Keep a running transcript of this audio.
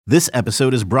This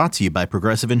episode is brought to you by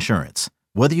Progressive Insurance.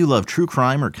 Whether you love true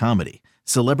crime or comedy,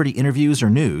 celebrity interviews or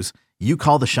news, you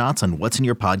call the shots on what's in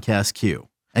your podcast queue.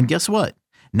 And guess what?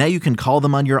 Now you can call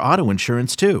them on your auto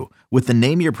insurance too with the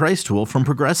Name Your Price tool from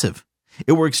Progressive.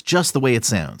 It works just the way it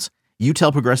sounds. You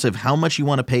tell Progressive how much you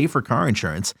want to pay for car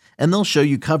insurance, and they'll show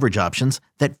you coverage options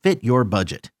that fit your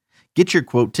budget. Get your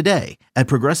quote today at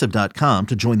Progressive.com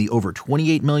to join the over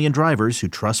 28 million drivers who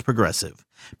trust Progressive.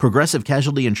 Progressive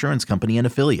Casualty Insurance Company and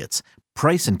Affiliates.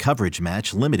 Price and coverage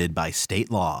match limited by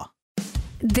state law.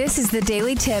 This is the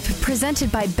Daily Tip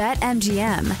presented by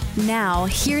BetMGM. Now,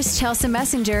 here's Chelsea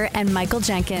Messenger and Michael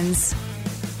Jenkins.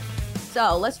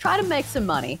 So let's try to make some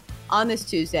money on this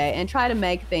Tuesday and try to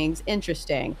make things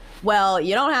interesting. Well,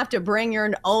 you don't have to bring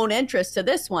your own interest to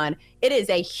this one. It is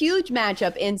a huge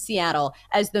matchup in Seattle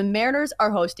as the Mariners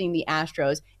are hosting the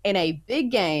Astros in a big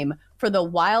game for the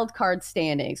wild card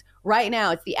standings. Right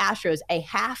now, it's the Astros a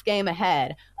half game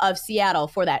ahead of Seattle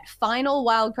for that final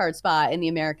wild card spot in the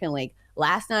American League.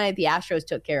 Last night, the Astros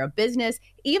took care of business,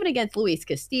 even against Luis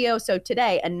Castillo. So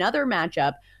today, another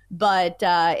matchup, but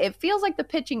it feels like the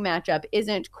pitching matchup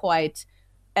isn't quite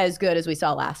as good as we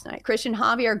saw last night. Christian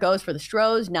Javier goes for the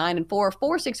Stros, 9-4,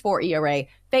 4.64 ERA,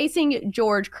 facing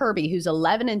George Kirby, who's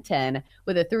 11-10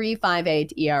 with a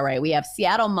 3.58 ERA. We have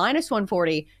Seattle minus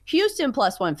 140, Houston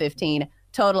plus 115,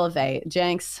 total of 8.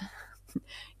 Jenks,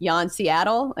 you on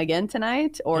Seattle again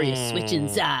tonight, or are you switching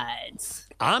sides?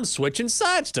 I'm switching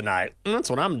sides tonight. That's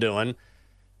what I'm doing.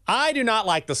 I do not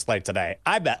like the slate today.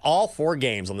 I bet all 4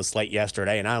 games on the slate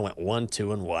yesterday, and I went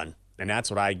 1-2-1. And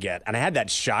that's what I get. And I had that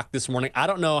shock this morning. I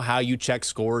don't know how you check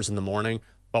scores in the morning,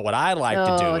 but what I like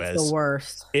to do is the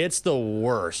worst. It's the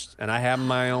worst. And I have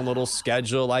my own little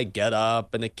schedule. I get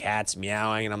up and the cat's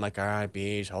meowing, and I'm like, all right,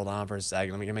 Beach, hold on for a second.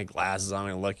 Let me get my glasses on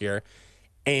and look here.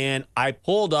 And I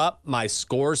pulled up my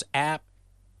scores app.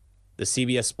 The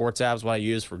CBS Sports app is what I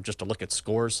use for just to look at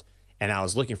scores. And I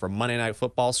was looking for Monday Night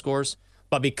Football scores.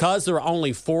 But because there were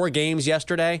only 4 games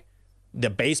yesterday, the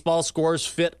baseball scores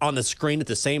fit on the screen at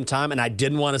the same time, and I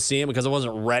didn't want to see them because I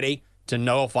wasn't ready to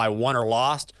know if I won or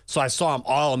lost. So I saw them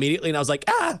all immediately, and I was like,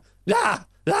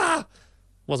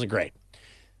 Wasn't great.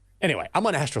 Anyway, I'm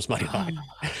on Astros money line.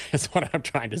 That's what I'm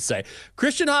trying to say.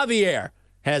 Christian Javier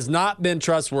has not been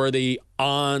trustworthy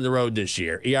on the road this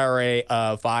year. ERA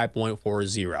of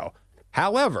 5.40.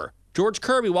 However, George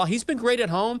Kirby, while he's been great at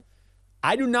home,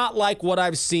 I do not like what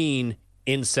I've seen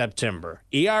in September.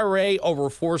 ERA over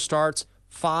 4 starts,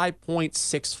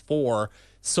 5.64.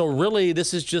 So really,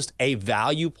 this is just a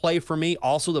value play for me.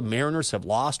 Also, the Mariners have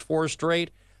lost 4 straight.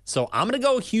 So I'm going to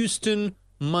go Houston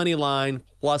money line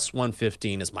plus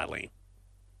 115 is my lean.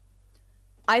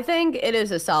 I think it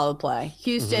is a solid play.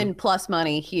 Houston plus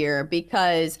money here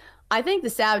because I think the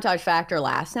sabotage factor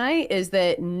last night is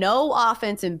that no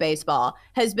offense in baseball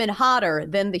has been hotter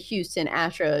than the Houston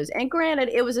Astros. And granted,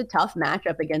 it was a tough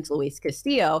matchup against Luis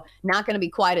Castillo. Not going to be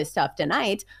quite as tough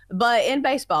tonight. But in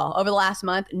baseball, over the last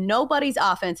month, nobody's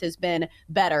offense has been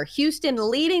better. Houston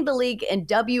leading the league in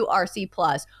WRC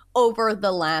plus over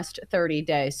the last 30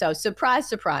 days. So surprise,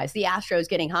 surprise, the Astros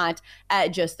getting hot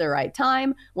at just the right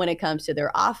time when it comes to their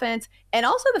offense. And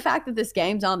also the fact that this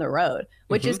game's on the road,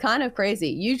 which is kind of crazy.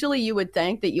 Usually you would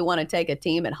think that you want to take a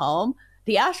team at home.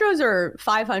 The Astros are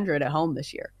 500 at home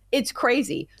this year. It's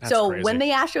crazy. That's crazy. When the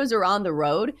Astros are on the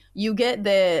road, you get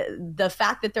the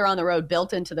fact that they're on the road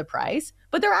built into the price,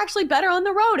 but they're actually better on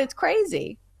the road. It's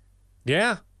crazy.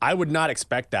 Yeah, I would not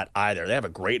expect that either. They have a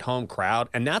great home crowd,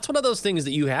 and that's one of those things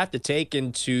that you have to take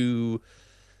into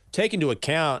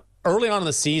account. Early on in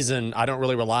the season, I don't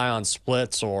really rely on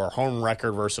splits or home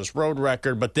record versus road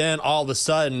record, but then all of a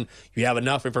sudden, you have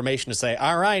enough information to say,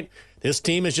 all right, this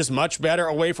team is just much better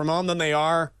away from home than they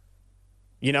are,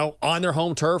 on their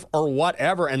home turf or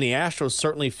whatever, and the Astros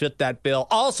certainly fit that bill.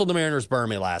 Also, the Mariners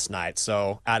burned me last night,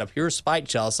 so out of pure spite,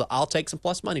 Chelsea, I'll take some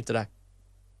plus money today.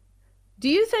 Do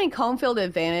you think home field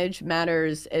advantage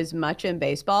matters as much in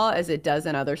baseball as it does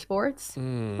in other sports?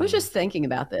 I was just thinking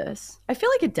about this. I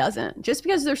feel like it doesn't, just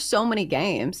because there's so many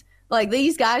games. Like,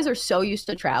 these guys are so used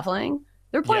to traveling.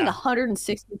 They're playing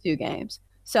 162 games.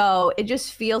 So it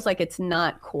just feels like it's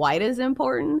not quite as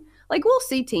important. Like, we'll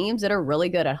see teams that are really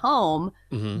good at home,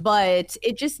 but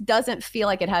it just doesn't feel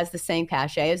like it has the same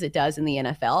cachet as it does in the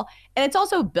NFL. And it's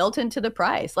also built into the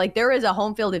price. Like, there is a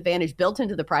home field advantage built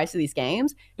into the price of these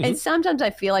games. And sometimes I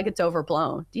feel like it's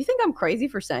overblown. Do you think I'm crazy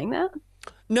for saying that?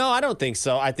 No, I don't think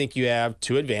so. I think you have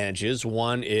 2 advantages.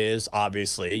 One is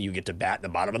obviously you get to bat in the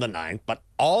bottom of the 9th, but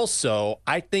also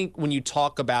I think when you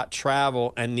talk about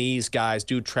travel, and these guys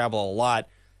do travel a lot,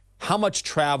 how much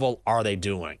travel are they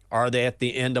doing? Are they at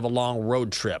the end of a long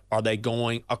road trip? Are they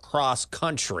going across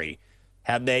country?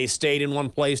 Have they stayed in one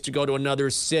place to go to another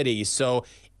city? So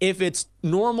if it's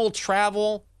normal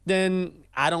travel, then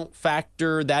I don't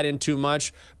factor that in too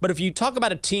much. But if you talk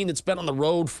about a team that's been on the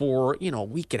road for, a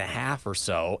week and a half or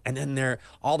so, and then they're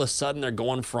all of a sudden they're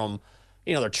going from,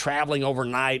 they're traveling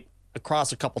overnight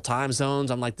across a couple time zones.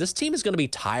 I'm like, this team is going to be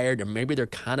tired, or maybe they're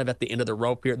kind of at the end of the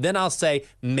rope here. Then I'll say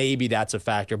maybe that's a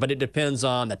factor, but it depends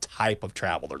on the type of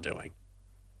travel they're doing.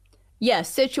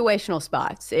 Yes, situational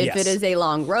spots. If it is a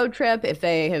long road trip, if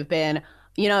they have been,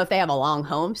 if they have a long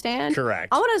homestand.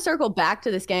 Correct. I want to circle back to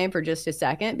this game for just a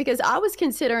second because I was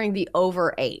considering the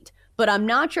over 8, but I'm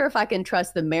not sure if I can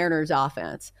trust the Mariners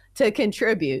offense to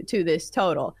contribute to this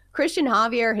total. Christian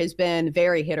Javier has been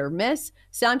very hit or miss.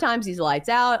 Sometimes he's lights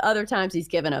out. Other times he's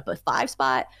given up a 5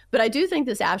 spot. But I do think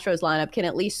this Astros lineup can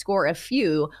at least score a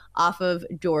few off of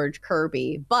George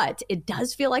Kirby. But it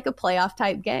does feel like a playoff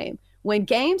type game. When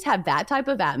games have that type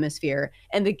of atmosphere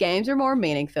and the games are more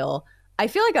meaningful, I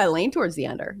feel like I lean towards the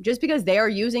under just because they are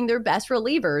using their best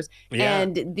relievers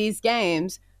and these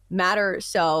games matter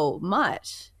so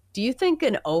much. Do you think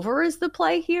an over is the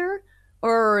play here,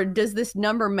 or does this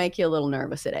number make you a little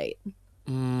nervous at 8?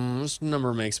 This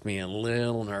number makes me a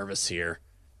little nervous here,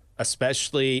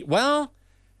 especially, no,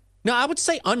 I would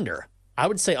say under. I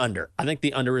think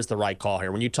the under is the right call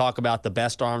here. When you talk about the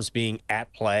best arms being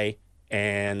at play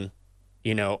and,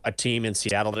 a team in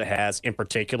Seattle that has, in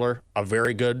particular, a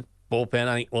very good bullpen,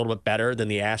 I think a little bit better than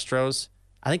the Astros,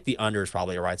 I think the under is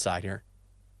probably the right side here.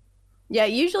 Yeah,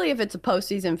 usually if it's a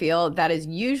postseason field, that is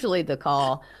usually the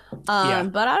call.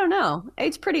 But I don't know.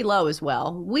 It's pretty low as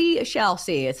well. We shall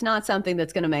see. It's not something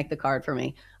that's going to make the card for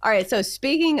me. All right, so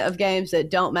speaking of games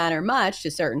that don't matter much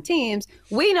to certain teams,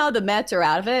 we know the Mets are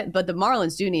out of it, but the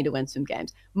Marlins do need to win some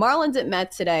games. Marlins at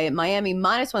Mets today, Miami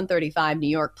minus 135, New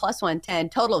York plus 110,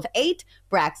 total of 8.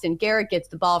 Braxton Garrett gets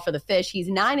the ball for the Fish. He's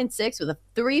 9-6 with a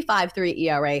 3.53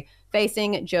 ERA,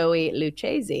 facing Joey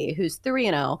Lucchesi, who's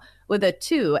 3-0 with a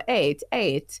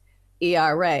 2.88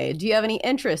 ERA. Do you have any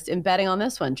interest in betting on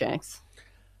this one, Jenks?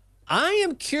 I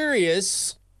am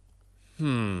curious.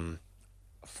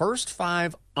 First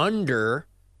 5 under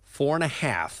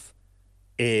 4.5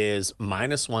 is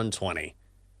minus 120.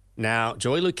 Now,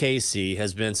 Joey Lucchesi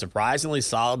has been surprisingly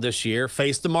solid this year.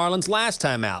 Faced the Marlins last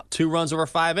time out. 2 runs over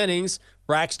 5 innings.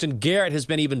 Braxton Garrett has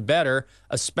been even better,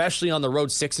 especially on the road,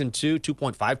 6-2,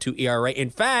 2.52 ERA. In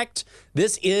fact,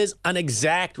 this is an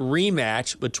exact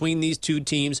rematch between these two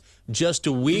teams just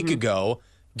a week ago.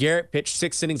 Garrett pitched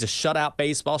 6 innings of shutout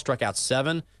baseball, struck out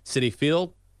 7. Citi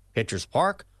Field, Pitchers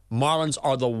Park. Marlins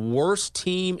are the worst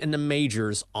team in the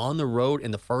majors on the road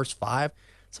in the first 5.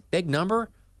 It's a big number.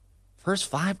 First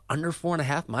 5 under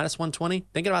 4.5, minus 120.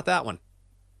 Thinking about that one.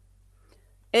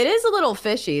 It is a little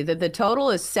fishy that the total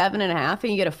is 7.5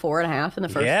 and you get a 4.5 in the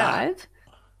first 5.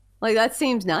 Like, that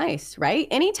seems nice, right?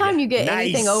 Anytime you get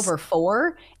anything over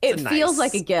 4, it feels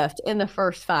like a gift in the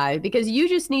first 5 because you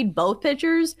just need both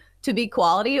pitchers to be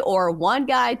quality or one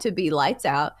guy to be lights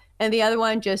out and the other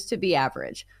one just to be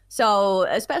average. So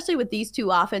especially with these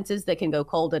two offenses that can go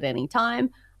cold at any time,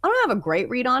 I don't have a great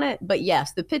read on it, but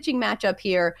yes, the pitching matchup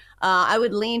here, I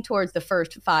would lean towards the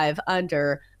first 5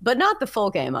 under, but not the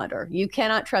full game under. You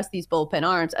cannot trust these bullpen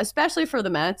arms, especially for the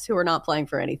Mets who are not playing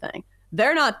for anything.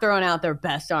 They're not throwing out their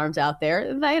best arms out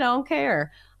there. They don't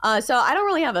care. So I don't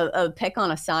really have a pick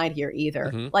on a side here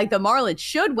either. Like, the Marlins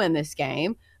should win this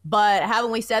game, but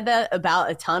haven't we said that about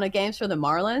a ton of games for the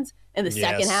Marlins? In the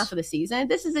second half of the season.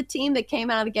 This is a team that came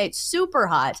out of the gate super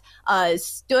hot,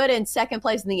 stood in second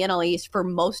place in the NL East for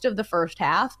most of the first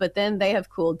half, but then they have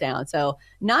cooled down. So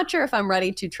not sure if I'm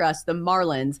ready to trust the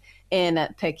Marlins in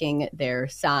picking their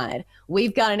side.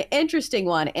 We've got an interesting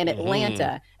one in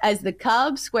Atlanta as the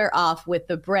Cubs square off with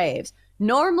the Braves.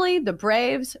 Normally, the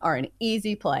Braves are an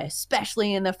easy play,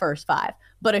 especially in the first 5.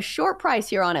 But a short price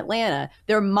here on Atlanta.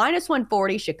 They're minus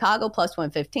 140, Chicago plus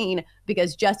 115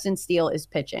 because Justin Steele is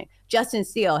pitching. Justin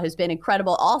Steele has been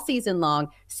incredible all season long,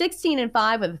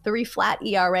 16-5 with a 3 flat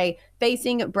ERA,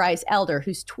 facing Bryce Elder,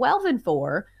 who's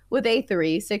 12-4 with a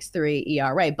 3.63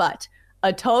 ERA. But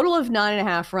a total of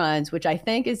 9.5 runs, which I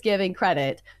think is giving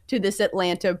credit to this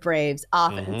Atlanta Braves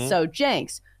offense. So,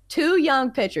 Jenks, 2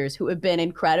 young pitchers who have been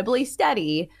incredibly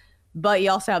steady, but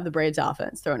you also have the Braves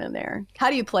offense thrown in there. How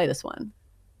do you play this one?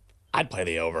 I'd play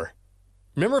the over.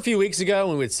 Remember a few weeks ago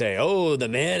when we'd say, oh, the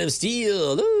Man of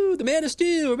Steel, oh, the Man of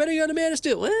Steel, we're betting on the Man of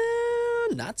Steel.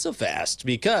 Well, not so fast,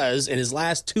 because in his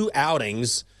last 2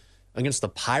 outings against the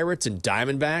Pirates and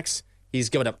Diamondbacks, he's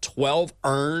given up 12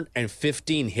 earned and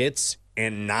 15 hits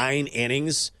in 9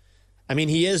 innings. I mean,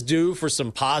 he is due for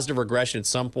some positive regression at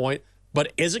some point,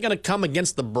 but is it going to come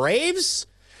against the Braves?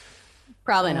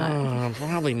 Probably not.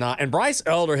 Probably not. And Bryce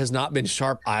Elder has not been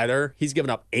sharp either. He's given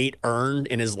up 8 earned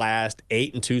in his last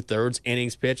 8 2/3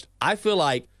 innings pitched. I feel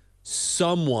like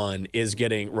someone is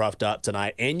getting roughed up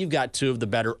tonight, and you've got 2 of the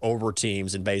better over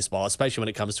teams in baseball, especially when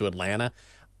it comes to Atlanta.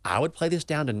 I would play this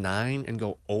down to 9 and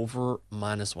go over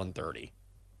 -130.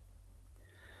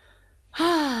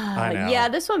 I know. Yeah,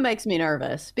 this one makes me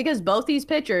nervous because both these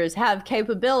pitchers have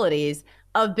capabilities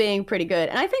of being pretty good.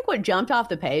 And I think what jumped off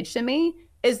the page to me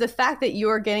is the fact that you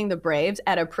are getting the Braves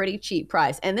at a pretty cheap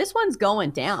price. And this one's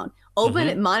going down. Open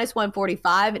at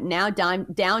 -145, now down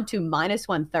to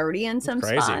 -130 in some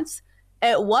spots.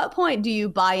 At what point do you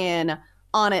buy in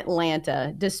on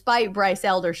Atlanta despite Bryce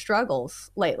Elder's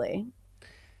struggles lately?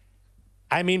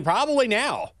 I mean, probably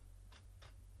now.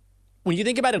 When you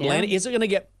think about Atlanta, is it going to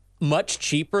get much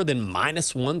cheaper than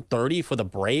 -130 for the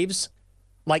Braves?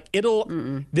 Like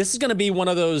this is going to be one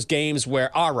of those games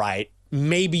where, all right,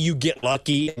 maybe you get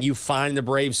lucky and you find the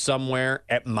Braves somewhere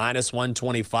at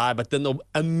 -125, but then there'll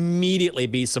immediately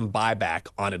be some buyback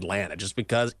on Atlanta just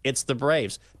because it's the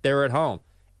Braves. They're at home.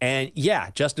 And yeah,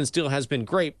 Justin Steele has been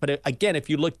great, but again, if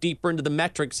you look deeper into the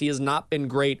metrics, he has not been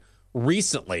great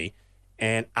recently.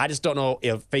 And I just don't know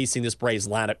if facing this Braves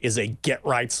lineup is a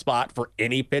get-right spot for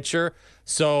any pitcher.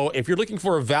 So if you're looking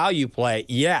for a value play,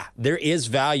 yeah, there is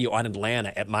value on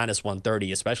Atlanta at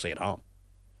 -130, especially at home.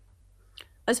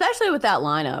 Especially with that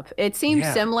lineup. It seems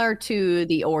similar to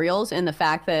the Orioles in the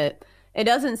fact that it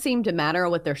doesn't seem to matter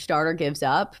what their starter gives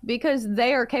up because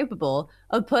they are capable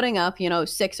of putting up,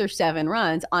 6 or 7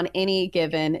 runs on any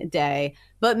given day.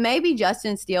 But maybe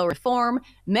Justin Steele reform.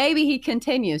 Maybe he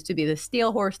continues to be the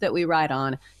steel horse that we ride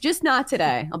on. Just not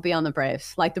today. I'll be on the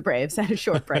Braves, like the Braves at a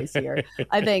short price here.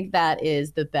 I think that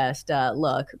is the best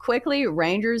look. Quickly,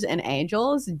 Rangers and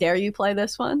Angels. Dare you play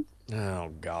this one? Oh,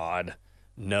 God.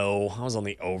 No, I was on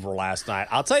the over last night.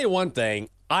 I'll tell you one thing.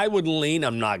 I would lean,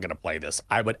 I'm not going to play this.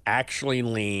 I would actually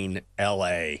lean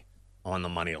LA on the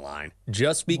money line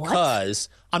just because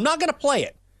I'm not going to play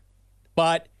it.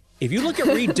 But if you look at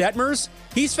Reed Detmers,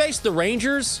 he's faced the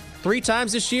Rangers 3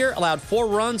 times this year, allowed 4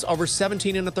 runs over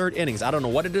 17 1/3 innings. I don't know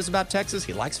what it is about Texas.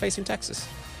 He likes facing Texas.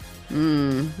 I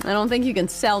don't think you can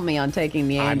sell me on taking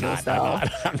the Angels, though.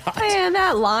 I'm not. Man,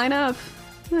 that lineup,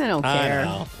 I don't care.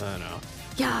 I know.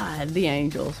 God, the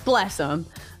Angels. Bless them.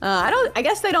 I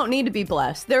guess they don't need to be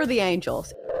blessed. They're the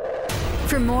Angels.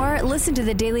 For more, listen to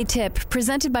the Daily Tip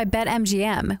presented by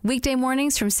BetMGM. Weekday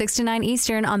mornings from 6 to 9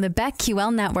 Eastern on the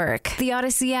BetQL network, the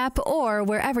Odyssey app, or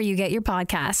wherever you get your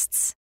podcasts.